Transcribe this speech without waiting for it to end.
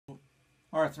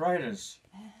arthritis.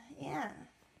 Yeah.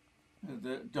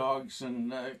 The dogs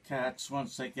and cats,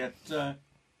 once they get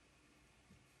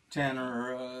 10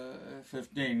 or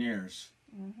 15 years.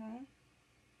 Mm-hmm.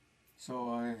 So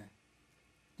I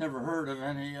never heard of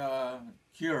any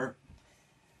cure.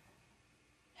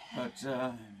 But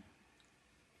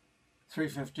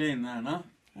 3:15 then, huh?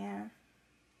 Yeah.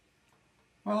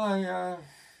 Well,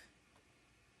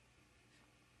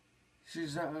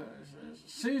 she's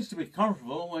seems to be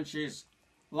comfortable when she's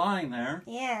lying there.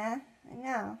 Yeah, I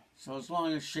know. So as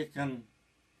long as she can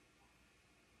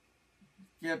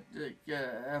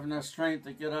have enough strength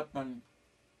to get up and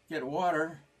get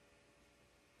water,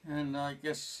 and I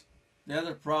guess the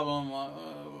other problem,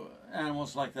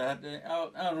 animals like that,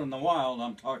 out in the wild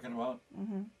I'm talking about,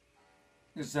 Mm-hmm.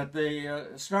 is that they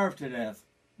starve to death.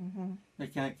 Mm-hmm. They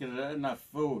can't get enough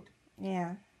food.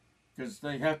 Yeah. Because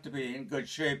they have to be in good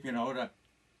shape,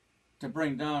 to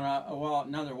bring down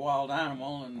another wild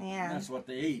animal, and that's what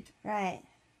they eat. Right.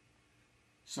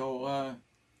 So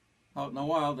out in the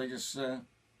wild, they just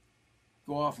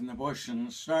go off in the bush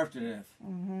and starve to death.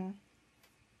 Mm-hmm.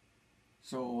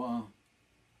 So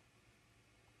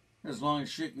as long as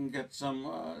she can get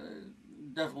some,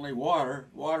 definitely water.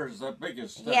 Water is the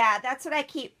biggest. Yeah, that's what I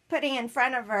keep putting in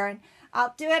front of her, and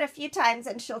I'll do it a few times,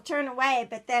 and she'll turn away.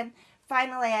 But then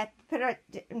finally, I put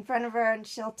it in front of her, and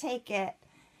she'll take it.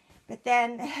 But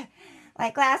then,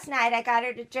 like last night, I got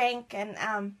her to drink, and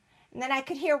then I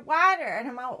could hear water, and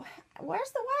I'm like,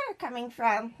 "Where's the water coming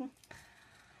from?"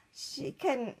 She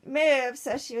couldn't move,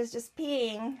 so she was just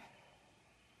peeing.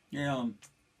 Yeah.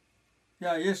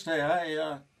 Yeah, yesterday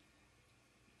I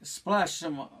splashed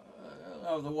some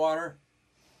of the water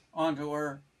onto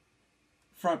her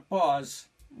front paws,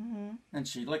 and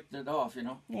she licked it off,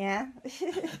 Yeah.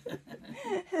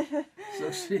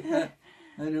 So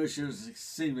I knew she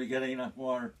seemed to be getting enough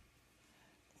water.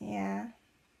 Yeah.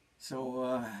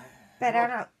 So. But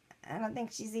I don't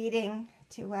think she's eating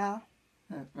too well.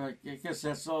 I guess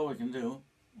that's all we can do.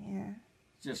 Yeah.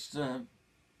 Just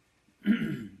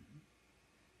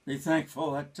be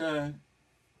thankful that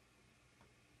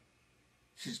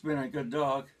she's been a good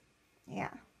dog.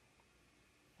 Yeah.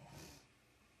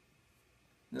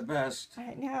 The best.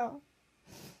 I know.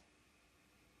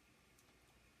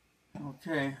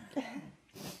 Okay.